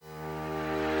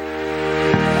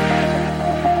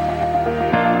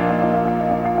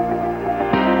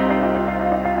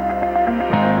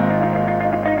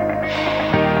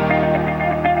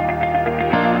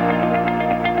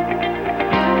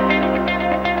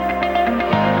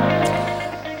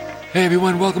Hey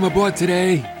everyone, welcome aboard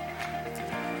today.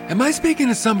 Am I speaking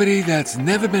to somebody that's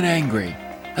never been angry?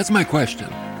 That's my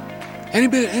question.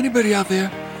 Anybody out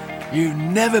there? You've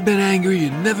never been angry,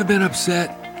 you've never been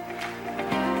upset?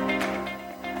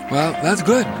 Well, that's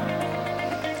good.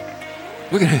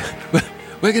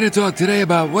 We're gonna talk today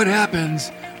about what happens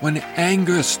when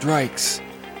anger strikes.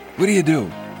 What do you do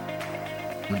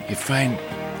when you find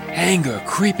anger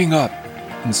creeping up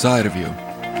inside of you?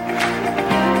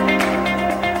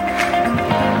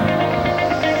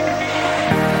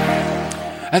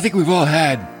 I think we've all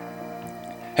had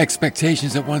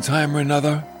expectations at one time or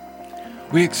another.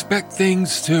 We expect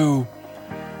things to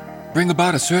bring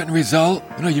about a certain result.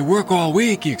 You work all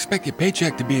week, you expect your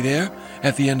paycheck to be there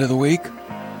at the end of the week.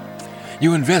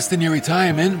 You invest in your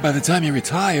retirement. By the time you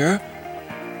retire,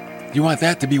 you want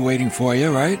that to be waiting for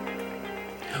you, right?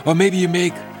 Or maybe you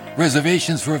make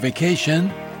reservations for a vacation,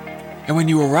 and when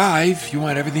you arrive, you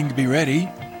want everything to be ready,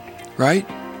 right?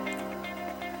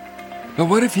 But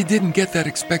what if you didn't get that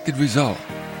expected result?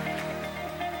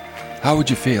 How would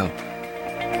you feel?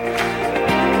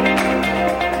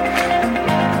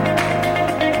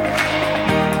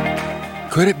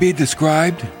 Could it be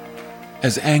described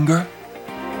as anger?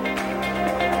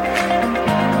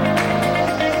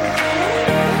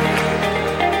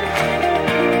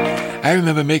 I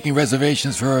remember making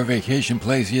reservations for a vacation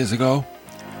place years ago.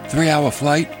 3-hour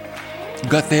flight.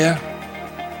 Got there.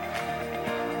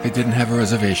 They didn't have a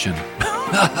reservation.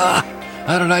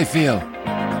 How did I feel?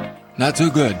 Not too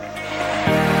good.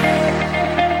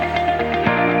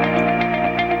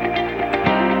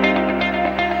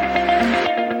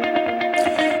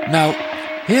 Now,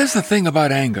 here's the thing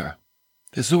about anger.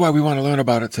 This is why we want to learn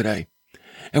about it today.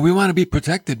 And we want to be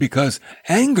protected because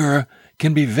anger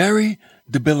can be very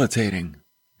debilitating.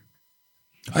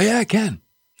 Oh yeah, it can.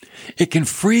 It can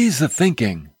freeze the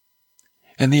thinking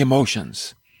and the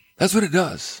emotions. That's what it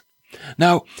does.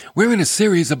 Now, we're in a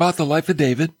series about the life of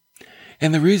David,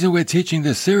 and the reason we're teaching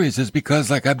this series is because,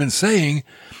 like I've been saying,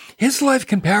 his life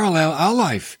can parallel our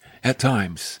life at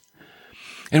times.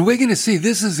 And we're going to see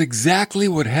this is exactly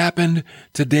what happened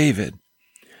to David.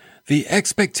 The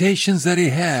expectations that he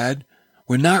had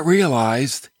were not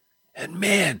realized, and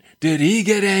man, did he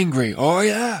get angry. Oh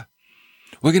yeah.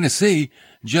 We're going to see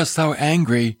just how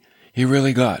angry he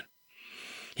really got.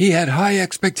 He had high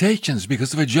expectations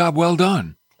because of a job well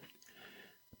done.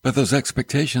 But those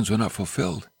expectations were not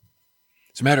fulfilled.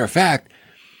 As a matter of fact,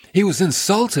 he was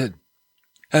insulted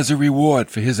as a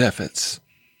reward for his efforts.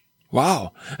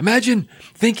 Wow. Imagine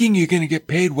thinking you're going to get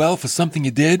paid well for something you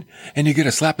did and you get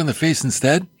a slap in the face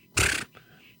instead.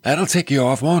 That'll take you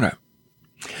off, won't it?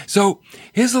 So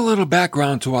here's a little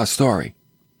background to our story.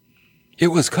 It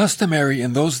was customary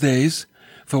in those days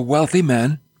for wealthy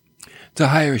men to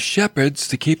hire shepherds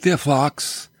to keep their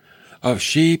flocks of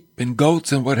sheep and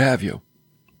goats and what have you.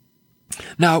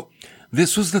 Now,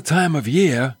 this was the time of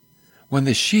year when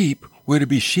the sheep were to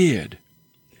be sheared.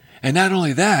 And not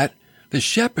only that, the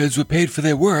shepherds were paid for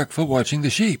their work for watching the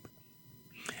sheep.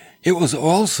 It was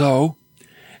also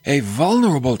a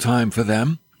vulnerable time for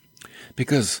them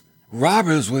because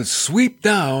robbers would sweep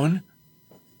down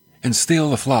and steal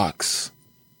the flocks.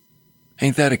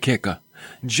 Ain't that a kicker?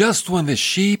 Just when the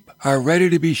sheep are ready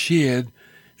to be sheared,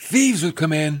 thieves would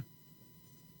come in,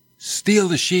 steal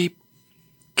the sheep,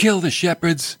 kill the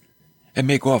shepherds, and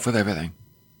make off with everything.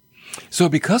 So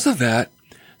because of that,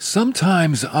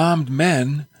 sometimes armed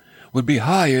men would be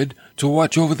hired to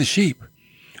watch over the sheep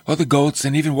or the goats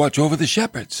and even watch over the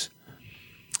shepherds.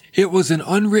 It was an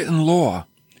unwritten law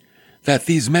that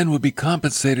these men would be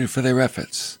compensated for their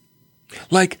efforts.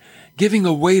 Like giving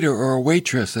a waiter or a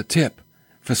waitress a tip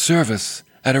for service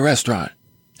at a restaurant.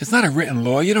 It's not a written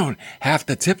law. You don't have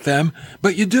to tip them,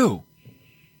 but you do.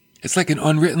 It's like an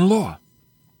unwritten law.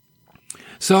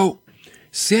 So,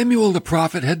 Samuel the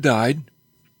prophet had died.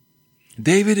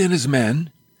 David and his men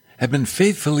had been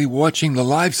faithfully watching the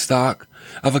livestock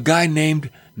of a guy named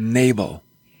Nabal.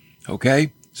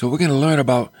 Okay? So we're going to learn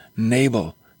about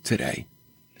Nabal today.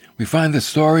 We find the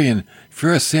story in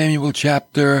 1 Samuel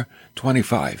chapter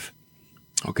 25.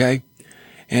 Okay?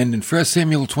 And in 1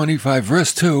 Samuel 25,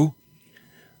 verse 2,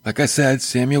 like I said,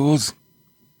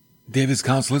 David's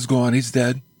counselor is gone, he's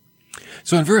dead.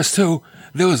 So in verse 2,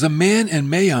 there was a man in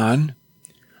Maon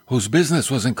whose business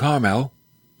was in Carmel,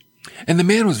 and the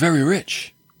man was very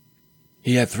rich.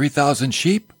 He had 3,000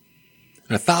 sheep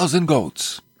and 1,000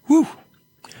 goats. Whew!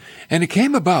 And it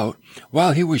came about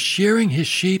while he was shearing his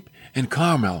sheep in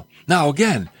Carmel. Now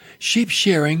again, sheep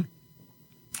shearing,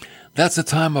 that's a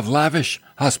time of lavish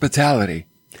hospitality.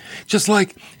 Just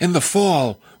like in the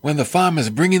fall when the farmers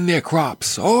bring in their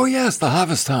crops. Oh yes, the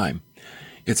harvest time.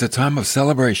 It's a time of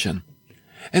celebration.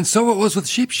 And so it was with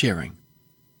sheep shearing.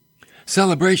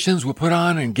 Celebrations were put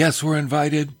on and guests were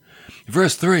invited.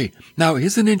 Verse 3. Now,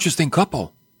 here's an interesting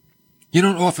couple. You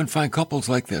don't often find couples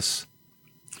like this.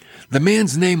 The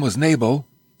man's name was Nabal.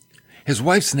 His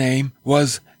wife's name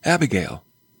was Abigail.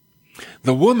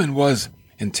 The woman was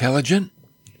intelligent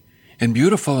and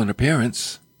beautiful in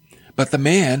appearance, but the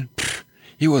man,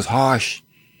 he was harsh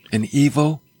and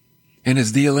evil in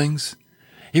his dealings.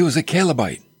 He was a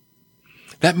Calebite.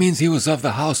 That means he was of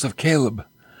the house of Caleb,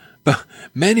 but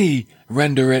many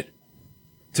render it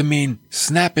to mean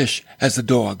snappish as a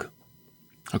dog.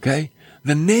 Okay?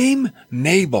 The name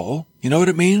Nabal, you know what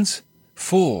it means?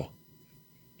 Fool.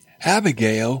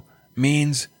 Abigail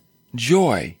means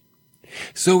joy.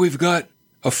 So we've got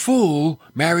a fool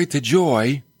married to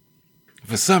joy.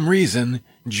 For some reason,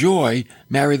 joy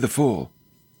married the fool.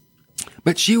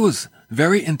 But she was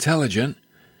very intelligent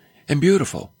and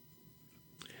beautiful.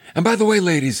 And by the way,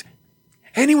 ladies,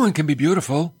 anyone can be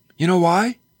beautiful. You know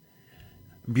why?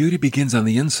 Beauty begins on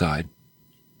the inside.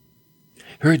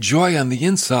 Her joy on the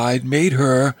inside made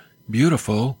her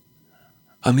beautiful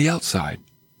on the outside.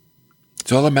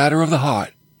 It's all a matter of the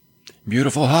heart.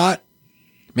 Beautiful heart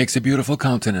makes a beautiful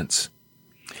countenance.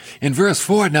 In verse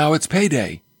 4 now, it's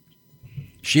payday.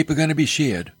 Sheep are going to be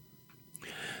sheared.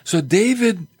 So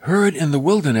David heard in the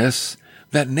wilderness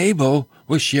that Nabal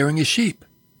was shearing his sheep.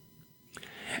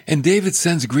 And David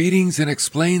sends greetings and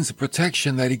explains the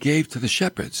protection that he gave to the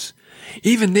shepherds.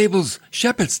 Even Nabal's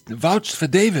shepherds vouched for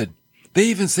David. They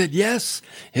even said, yes,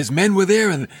 his men were there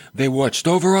and they watched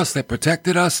over us, they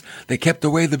protected us, they kept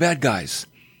away the bad guys.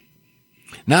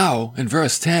 Now, in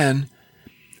verse 10,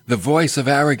 the voice of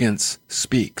arrogance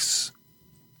speaks.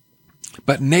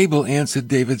 But Nabal answered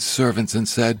David's servants and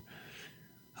said,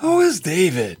 who is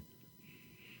David?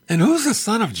 And who's the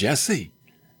son of Jesse?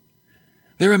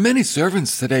 There are many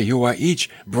servants today who are each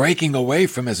breaking away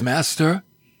from his master.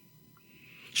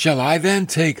 Shall I then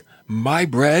take my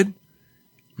bread,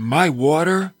 my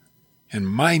water, and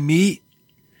my meat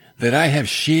that I have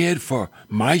sheared for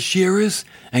my shearers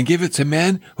and give it to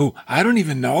men who I don't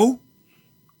even know?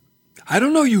 I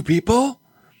don't know you people.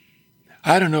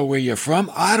 I don't know where you're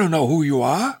from. I don't know who you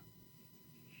are.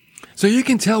 So you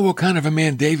can tell what kind of a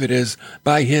man David is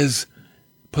by his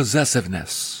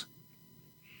possessiveness.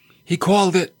 He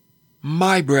called it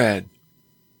my bread,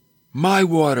 my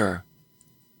water,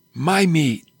 my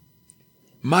meat,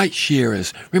 my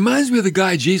shearers. Reminds me of the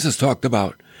guy Jesus talked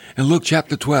about in Luke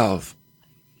chapter 12.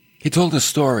 He told a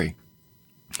story.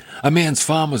 A man's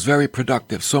farm was very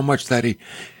productive, so much that he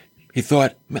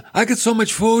thought, I get so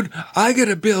much food, I got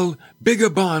to build bigger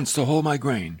barns to hold my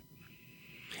grain.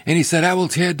 And he said, I will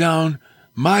tear down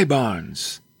my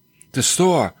barns to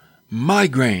store my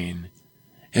grain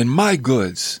and my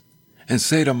goods and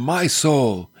say to my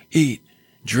soul, eat,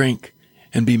 drink,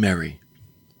 and be merry.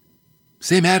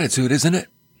 Same attitude, isn't it?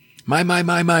 My.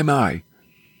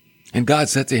 And God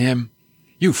said to him,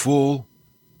 you fool,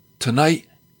 tonight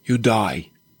you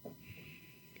die.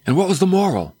 And what was the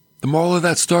moral? The moral of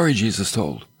that story Jesus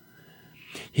told.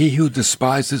 He who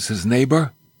despises his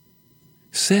neighbor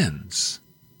sins,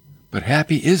 but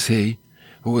happy is he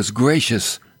who is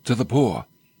gracious to the poor.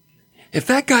 If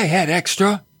that guy had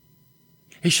extra,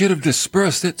 he should have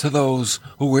dispersed it to those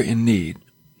who were in need.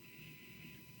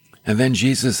 And then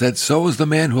Jesus said, so is the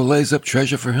man who lays up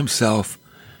treasure for himself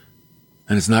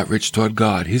and is not rich toward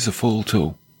God. He's a fool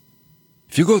too.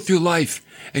 If you go through life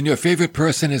and your favorite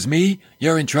person is me,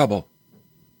 you're in trouble.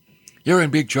 You're in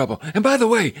big trouble. And by the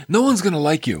way, no one's going to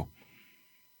like you.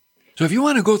 So if you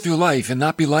want to go through life and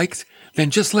not be liked, then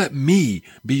just let me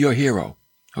be your hero.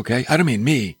 Okay? I don't mean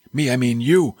me. I mean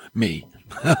you, me.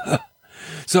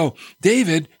 So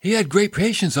David, he had great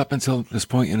patience up until this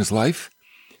point in his life.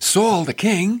 Saul, the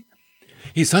king,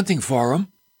 he's hunting for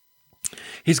him.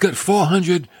 He's got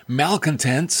 400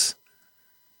 malcontents,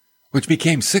 which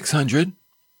became 600,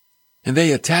 and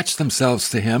they attached themselves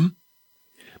to him.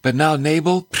 But now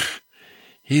Nabal,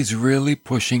 he's really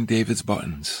pushing David's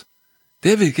buttons.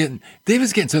 David's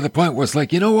getting to the point where it's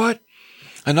like, you know what?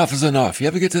 Enough is enough. You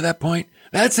ever get to that point?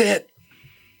 That's it.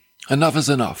 Enough is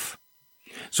enough.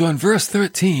 So in verse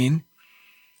 13,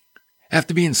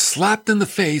 after being slapped in the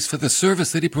face for the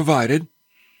service that he provided,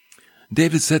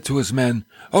 David said to his men,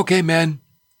 okay, men,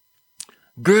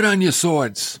 gird on your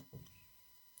swords.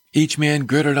 Each man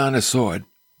girded on his sword.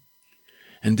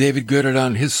 And David girded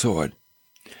on his sword.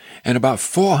 And about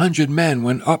 400 men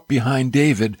went up behind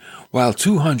David, while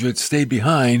 200 stayed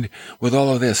behind with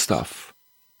all of their stuff.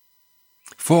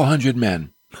 400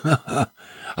 men.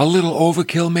 A little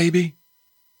overkill, maybe?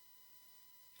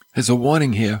 There's a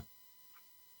warning here.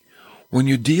 When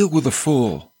you deal with a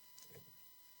fool,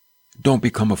 don't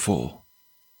become a fool.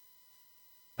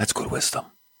 That's good wisdom.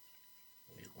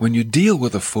 When you deal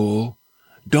with a fool,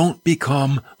 don't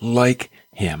become like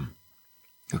him.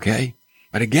 Okay?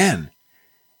 But again,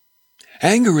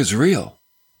 anger is real.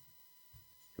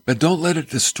 But don't let it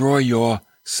destroy your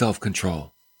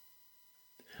self-control.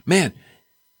 Man,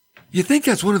 you think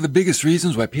that's one of the biggest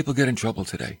reasons why people get in trouble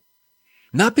today?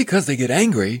 Not because they get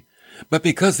angry, but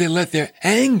because they let their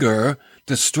anger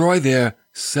destroy their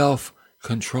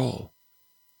self-control.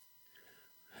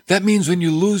 That means when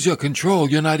you lose your control,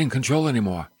 you're not in control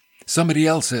anymore. Somebody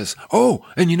else is. Oh,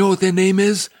 and you know what their name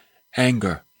is?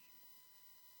 Anger.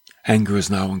 Anger is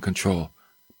now in control.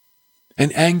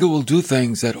 And anger will do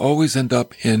things that always end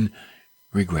up in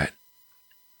regret.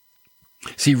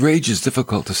 See, rage is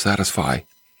difficult to satisfy,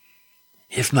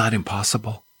 if not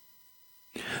impossible.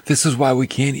 This is why we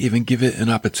can't even give it an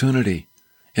opportunity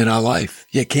in our life.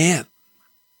 You can't.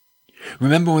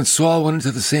 Remember when Saul went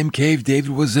into the same cave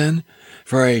David was in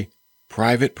for a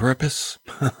private purpose?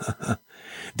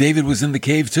 David was in the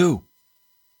cave too.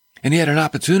 And he had an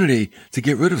opportunity to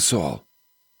get rid of Saul.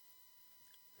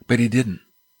 But he didn't.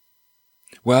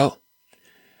 Well,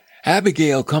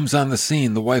 Abigail comes on the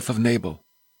scene, the wife of Nabal.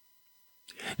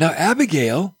 Now,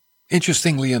 Abigail,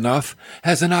 interestingly enough,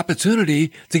 has an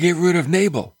opportunity to get rid of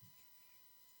Nabal,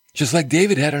 just like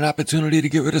David had an opportunity to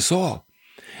get rid of Saul.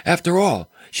 After all,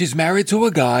 she's married to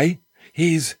a guy.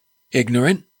 He's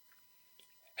ignorant,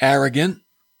 arrogant,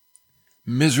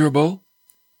 miserable,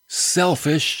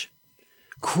 selfish,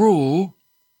 cruel,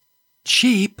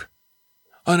 cheap,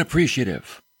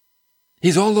 unappreciative.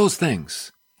 He's all those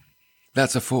things.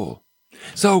 That's a fool.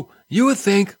 So you would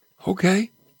think,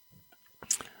 okay,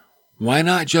 why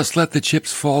not just let the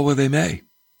chips fall where they may?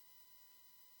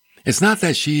 It's not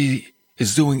that she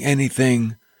is doing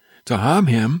anything to harm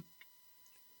him.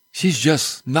 She's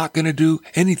just not going to do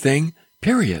anything,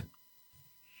 period.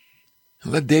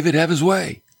 And let David have his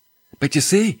way. But you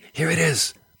see, here it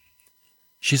is.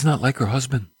 She's not like her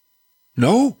husband.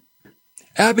 No,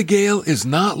 Abigail is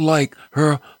not like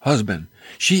her husband.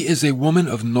 She is a woman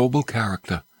of noble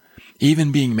character,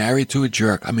 even being married to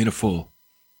a fool.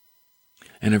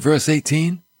 And in verse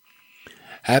 18,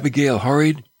 Abigail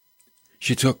hurried.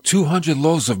 She took 200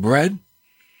 loaves of bread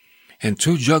and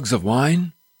 2 jugs of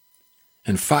wine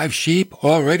and 5 sheep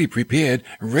already prepared,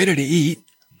 ready to eat,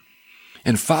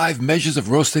 and 5 measures of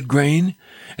roasted grain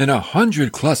and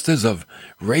 100 clusters of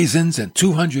raisins and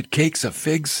 200 cakes of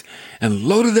figs, and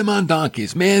loaded them on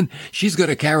donkeys. Man, she's got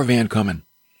a caravan coming.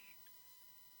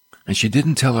 And she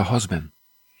didn't tell her husband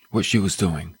what she was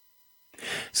doing.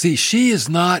 See, she is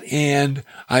not an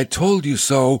I told you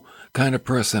so kind of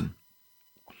person.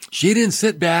 She didn't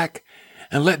sit back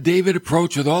and let David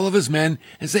approach with all of his men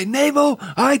and say, Nabal,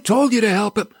 I told you to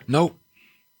help him. Nope.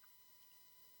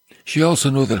 She also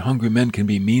knew that hungry men can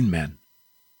be mean men.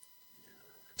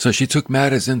 So she took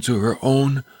matters into her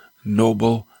own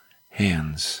noble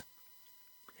hands.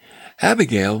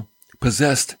 Abigail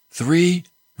possessed 3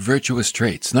 virtuous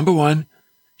traits. Number 1,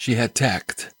 she had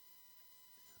tact.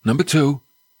 Number 2,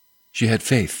 she had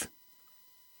faith.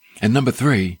 And number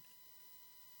 3,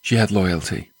 she had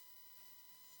loyalty.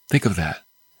 Think of that.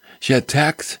 She had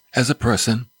tact as a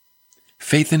person,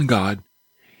 faith in God,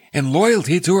 and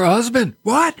loyalty to her husband.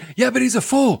 What? Yeah, but he's a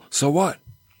fool. So what?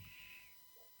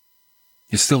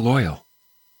 You're still loyal.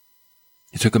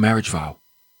 You took a marriage vow,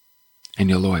 and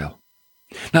you're loyal.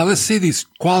 Now let's see these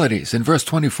qualities. In verse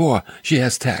 24, she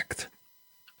has tact.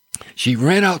 She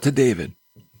ran out to David.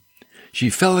 She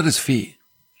fell at his feet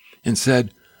and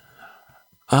said,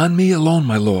 On me alone,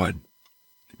 my Lord,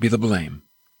 be the blame.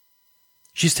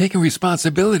 She's taking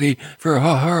responsibility for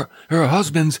her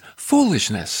husband's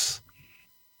foolishness.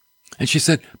 And she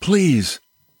said, Please,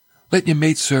 let your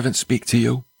maidservant speak to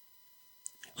you.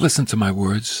 Listen to my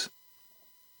words.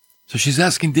 So she's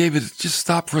asking David, just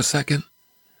stop for a second.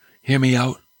 Hear me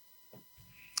out.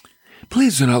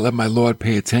 Please do not let my Lord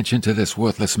pay attention to this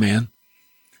worthless man,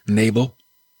 Nabal.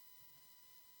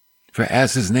 For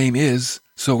as his name is,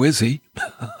 so is he.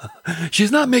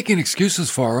 She's not making excuses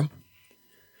for him.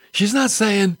 She's not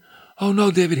saying, oh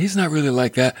no, David, he's not really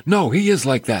like that. No, he is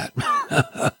like that.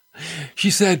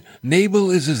 She said, Nabal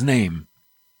is his name,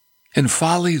 and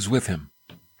folly is with him.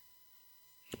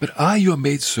 But I, your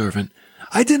maidservant,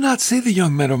 I did not see the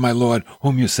young men of my Lord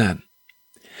whom you sent.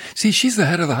 See, she's the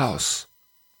head of the house,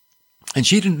 and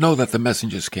she didn't know that the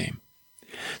messengers came.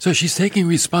 So she's taking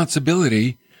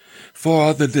responsibility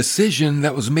for the decision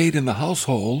that was made in the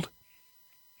household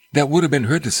that would have been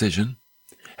her decision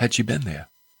had she been there.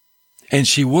 And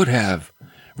she would have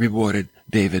rewarded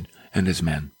David and his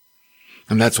men.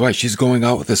 And that's why she's going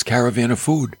out with this caravan of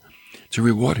food to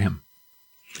reward him.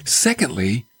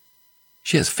 Secondly,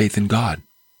 she has faith in God.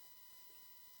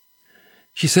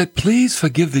 She said, "Please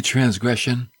forgive the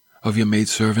transgression of your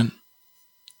maidservant.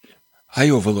 I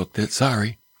overlooked it,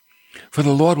 sorry. For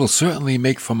the Lord will certainly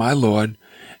make for my Lord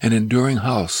an enduring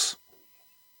house,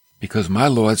 because my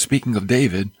Lord," speaking of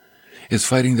David, "is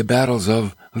fighting the battles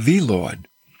of the Lord,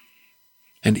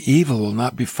 and evil will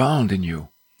not be found in you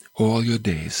all your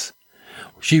days."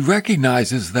 She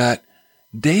recognizes that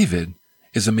David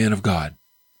is a man of God.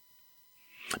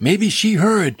 Maybe she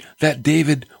heard that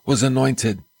David was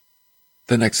anointed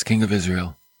the next king of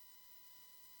Israel.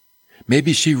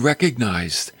 Maybe she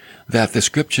recognized that the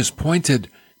scriptures pointed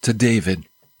to David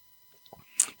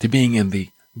to being in the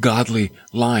godly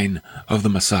line of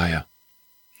the Messiah.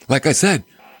 Like I said,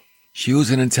 she was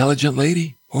an intelligent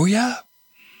lady. Oh yeah.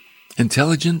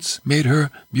 Intelligence made her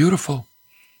beautiful.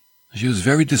 She was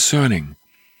very discerning,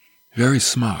 very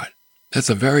smart. That's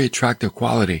a very attractive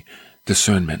quality,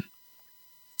 discernment.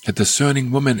 A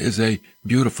discerning woman is a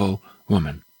beautiful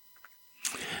woman.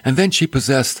 And then she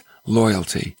possessed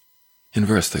loyalty in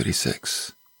verse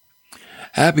 36.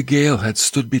 Abigail had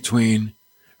stood between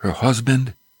her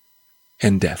husband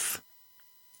and death.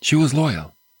 She was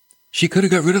loyal. She could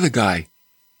have got rid of the guy,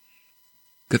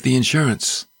 got the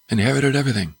insurance, inherited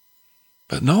everything.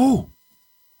 But no,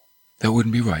 that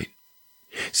wouldn't be right.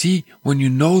 See, when you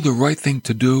know the right thing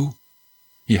to do,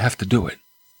 you have to do it.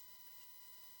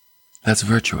 That's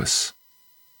virtuous.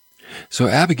 So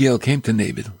Abigail came to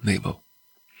Nabal,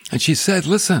 and she said,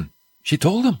 listen, she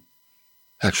told him,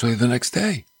 actually the next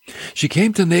day. She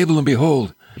came to Nabal, and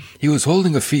behold, he was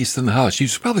holding a feast in the house. She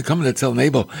was probably coming to tell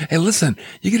Nabal, hey, listen,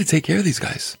 you got to take care of these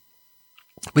guys.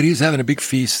 But he was having a big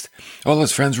feast. All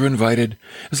his friends were invited.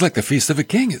 It was like the feast of a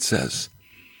king, it says.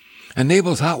 And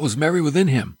Nabal's heart was merry within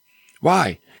him.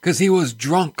 Why? Because he was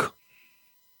drunk.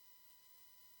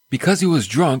 Because he was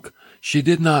drunk, she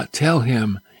did not tell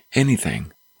him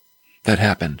anything that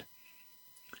happened.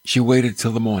 She waited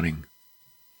till the morning.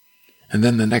 And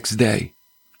then the next day,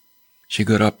 she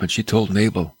got up and she told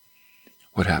Nabal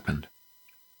what happened.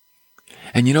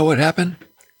 And you know what happened?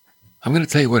 I'm going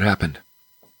to tell you what happened.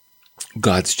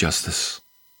 God's justice.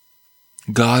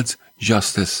 God's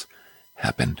justice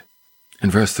happened. In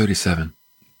verse 37,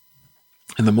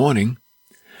 in the morning,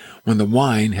 when the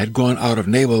wine had gone out of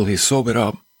Nabal, he sobered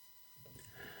up.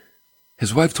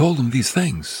 His wife told him these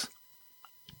things.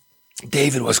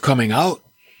 David was coming out,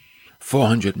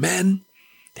 400 men.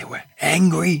 They were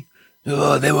angry.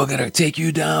 Oh, they were going to take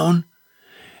you down.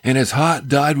 And his heart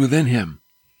died within him,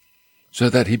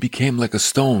 so that he became like a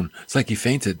stone. It's like he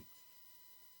fainted.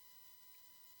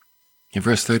 In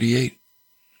verse 38,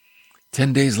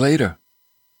 10 days later,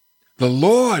 the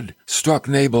Lord struck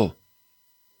Nabal,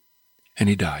 and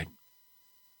he died.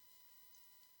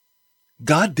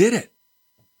 God did it.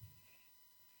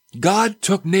 God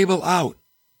took Nabal out.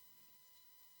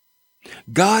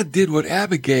 God did what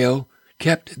Abigail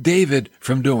kept David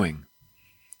from doing.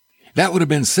 That would have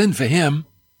been sin for him.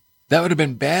 That would have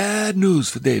been bad news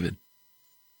for David.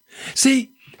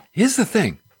 See, here's the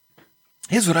thing.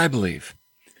 Here's what I believe.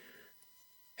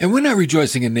 And we're not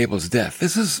rejoicing in Nabal's death.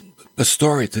 This is a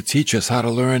story to teach us how to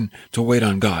learn to wait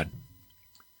on God.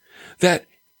 That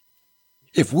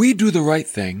if we do the right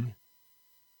thing,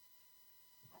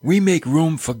 we make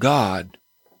room for God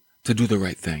to do the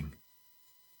right thing.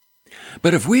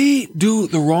 But if we do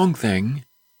the wrong thing,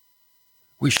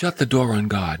 we shut the door on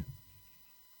God.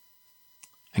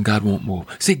 And God won't move.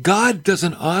 See, God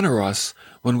doesn't honor us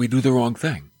when we do the wrong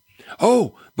thing.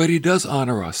 Oh, but he does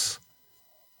honor us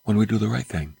when we do the right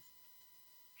thing.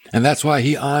 And that's why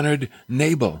he honored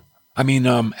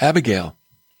Abigail.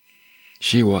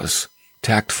 She was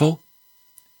tactful.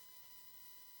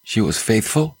 She was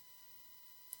faithful.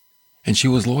 And she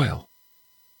was loyal.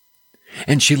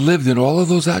 And she lived in all of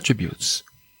those attributes.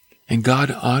 And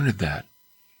God honored that.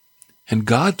 And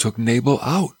God took Nabal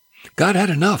out. God had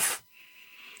enough.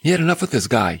 He had enough with this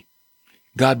guy.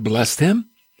 God blessed him,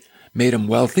 made him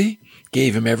wealthy,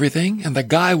 gave him everything, and the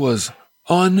guy was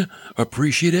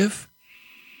unappreciative.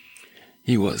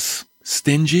 He was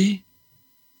stingy,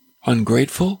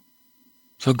 ungrateful.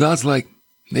 So God's like,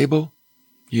 Nabal,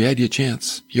 you had your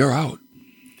chance. You're out.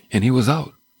 And he was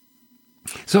out.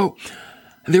 So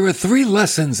there are 3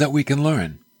 lessons that we can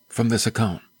learn from this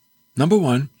account. Number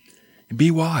 1, be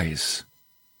wise.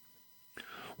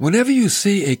 Whenever you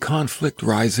see a conflict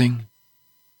rising,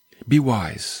 be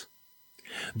wise.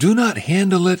 Do not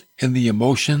handle it in the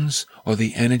emotions or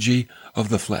the energy of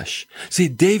the flesh. See,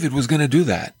 David was going to do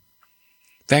that.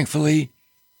 Thankfully,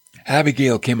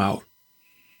 Abigail came out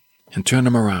and turned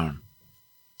him around.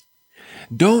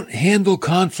 Don't handle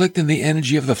conflict in the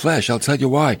energy of the flesh. I'll tell you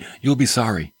why. You'll be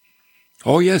sorry.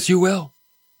 Oh, yes, you will.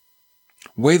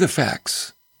 Weigh the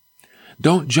facts.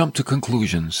 Don't jump to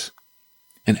conclusions,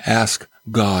 and ask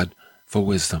God for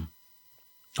wisdom.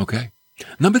 Okay?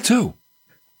 Number 2,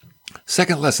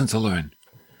 second lesson to learn.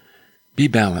 Be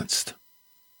balanced.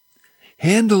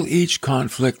 Handle each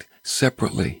conflict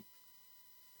separately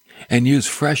and use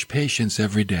fresh patience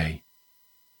every day.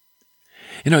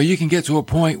 You can get to a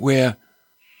point where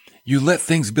you let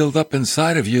things build up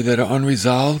inside of you that are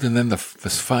unresolved, and then the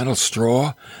final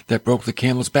straw that broke the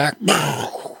camel's back,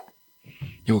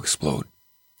 you explode.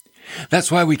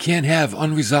 That's why we can't have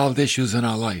unresolved issues in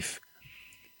our life.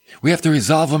 We have to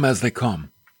resolve them as they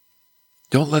come.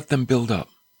 Don't let them build up.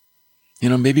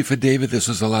 Maybe for David, this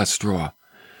was the last straw.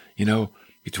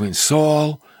 Between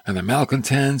Saul and the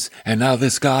malcontents, and now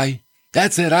this guy.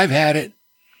 That's it, I've had it.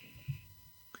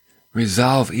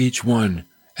 Resolve each one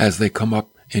as they come up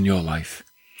in your life.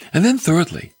 And then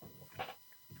thirdly,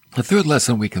 the third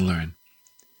lesson we can learn,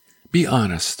 be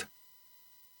honest.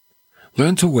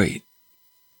 Learn to wait,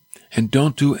 and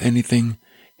don't do anything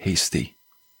hasty.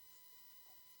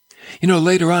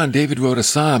 Later on, David wrote a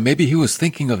psalm. Maybe he was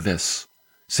thinking of this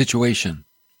situation.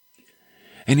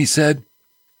 And he said,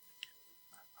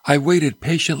 I waited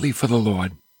patiently for the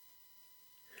Lord,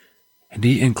 and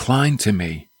he inclined to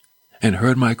me and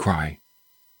heard my cry.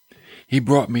 He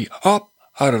brought me up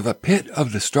out of the pit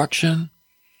of destruction,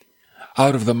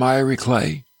 out of the miry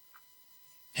clay,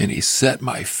 and he set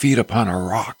my feet upon a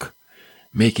rock,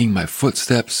 making my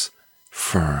footsteps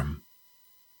firm.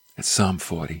 It's Psalm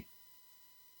 40.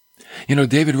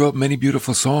 David wrote many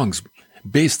beautiful songs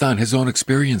based on his own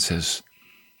experiences.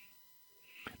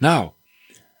 Now,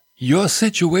 your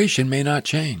situation may not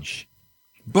change,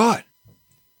 but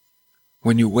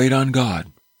when you wait on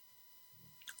God,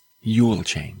 you will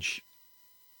change.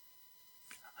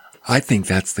 I think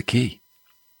that's the key.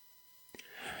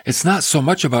 It's not so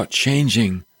much about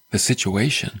changing the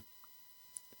situation.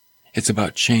 It's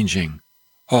about changing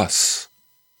us.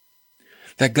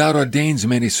 That God ordains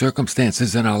many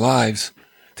circumstances in our lives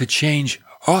to change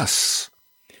us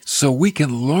so we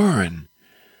can learn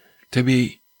to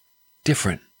be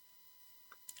different,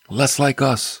 less like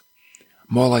us,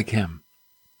 more like Him.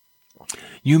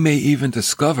 You may even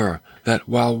discover that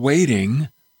while waiting,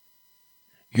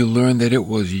 you learn that it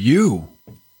was you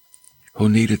who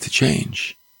needed to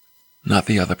change, not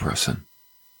the other person.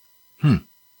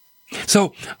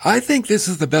 So I think this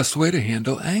is the best way to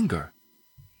handle anger.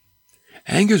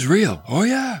 Anger's real. Oh,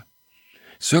 yeah.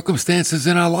 Circumstances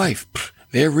in our life,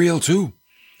 they're real too.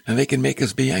 And they can make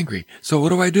us be angry. So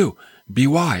what do? Be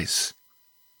wise.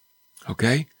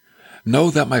 Okay?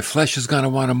 Know that my flesh is going to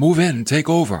want to move in and take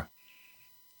over.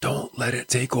 Don't let it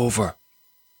take over.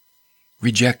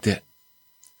 Reject it.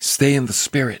 Stay in the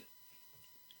Spirit.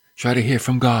 Try to hear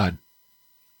from God.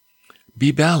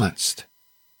 Be balanced.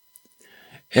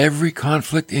 Every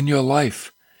conflict in your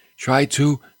life, try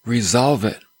to resolve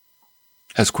it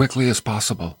as quickly as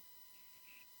possible.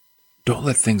 Don't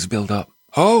let things build up.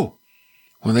 Oh,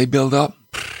 when they build up,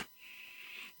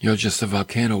 you're just a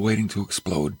volcano waiting to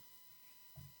explode.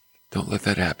 Don't let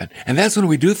that happen. And that's when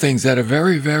we do things that are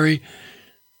very, very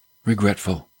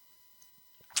regretful.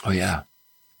 Oh, yeah.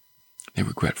 They're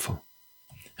regretful.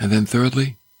 And then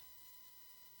thirdly,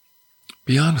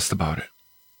 be honest about it.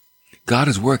 God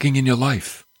is working in your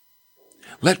life.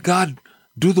 Let God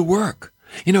do the work.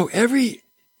 Every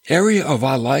area of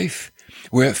our life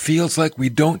where it feels like we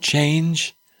don't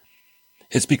change,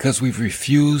 it's because we've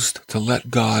refused to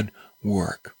let God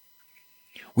work.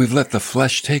 We've let the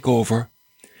flesh take over,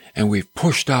 and we've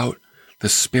pushed out the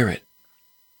Spirit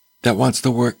that wants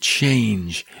to work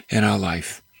change in our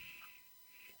life.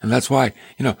 And that's why,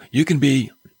 you can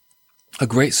be a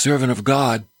great servant of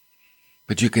God,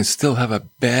 but you can still have a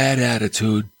bad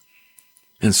attitude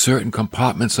in certain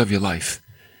compartments of your life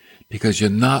because you're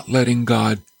not letting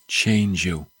God change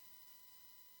you.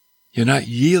 You're not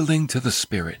yielding to the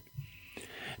Spirit.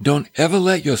 Don't ever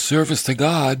let your service to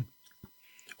God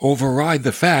override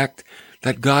the fact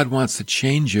that God wants to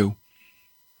change you,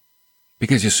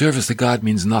 because your service to God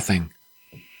means nothing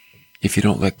if you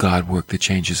don't let God work the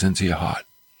changes into your heart.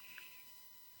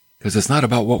 Because it's not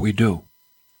about what we do.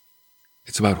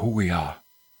 It's about who we are.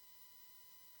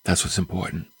 That's what's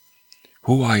important.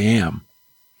 Who I am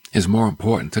is more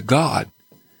important to God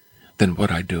than what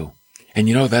I do. And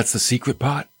that's the secret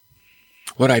part.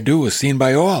 What I do is seen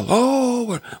by all.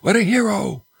 Oh, what a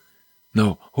hero.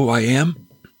 No, who I am,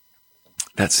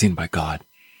 that's seen by God.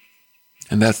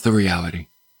 And that's the reality.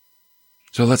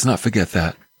 So let's not forget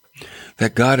that.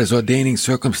 that God is ordaining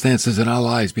circumstances in our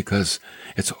lives because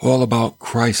it's all about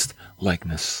Christ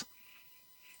likeness,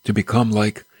 to become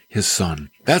like his son.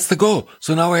 That's the goal.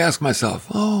 So now I ask myself,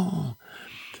 am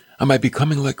I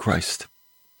becoming like Christ?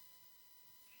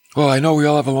 Well, I know we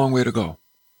all have a long way to go,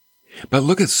 but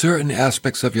look at certain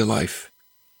aspects of your life.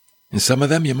 In some of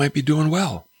them, you might be doing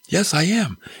well. Yes, I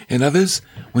am. In others,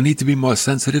 we need to be more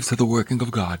sensitive to the working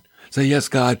of God. Say, yes,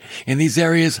 God, in these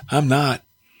areas, I'm not.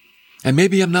 And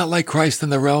maybe I'm not like Christ in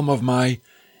the realm of my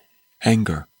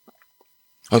anger,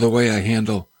 or the way I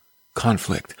handle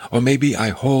conflict, or maybe I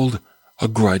hold a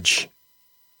grudge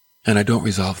and I don't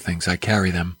resolve things. I carry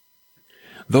them.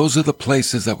 Those are the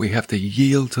places that we have to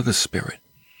yield to the Spirit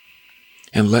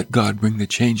and let God bring the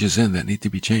changes in that need to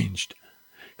be changed.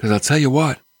 Because I'll tell you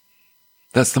what,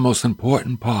 that's the most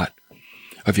important part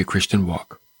of your Christian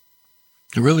walk.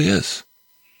 It really is.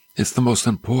 It's the most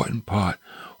important part.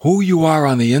 Who you are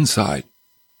on the inside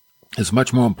is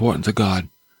much more important to God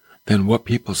than what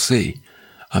people see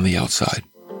on the outside.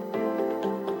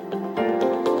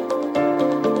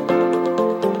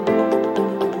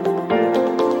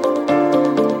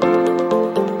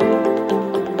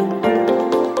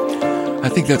 I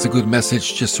think that's a good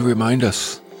message just to remind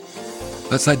us.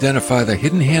 Let's identify the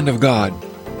hidden hand of God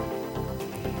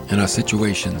in our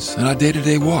situations, in our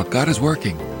day-to-day walk. God is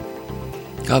working.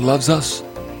 God loves us.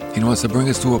 He wants to bring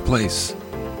us to a place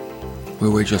where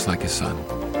we're just like his son.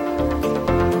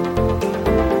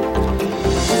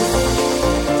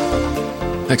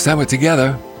 Next time we're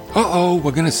together,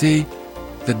 we're going to see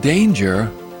the danger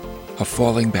of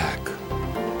falling back.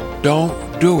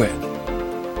 Don't do it.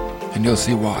 And you'll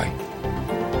see why.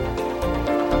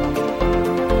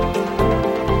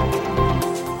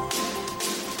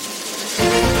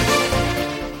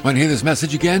 Want to hear this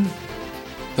message again?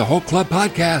 The Hope Club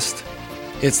Podcast.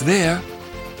 It's there.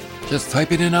 Just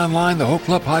type it in online, the Hope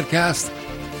Club Podcast.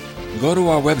 Go to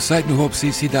our website,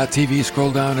 newhopecc.tv.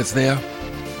 Scroll down, it's there.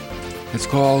 It's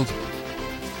called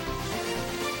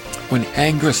When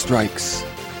Anger Strikes.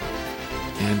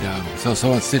 And it's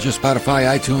also on Stitcher, Spotify,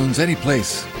 iTunes, any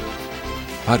place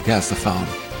podcasts are found.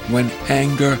 When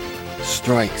Anger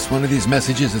Strikes. One of these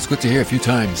messages it's good to hear a few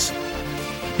times.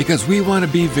 Because we want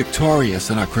to be victorious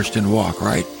in our Christian walk,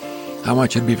 right? I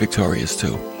want you to be victorious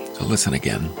too. So listen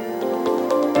again.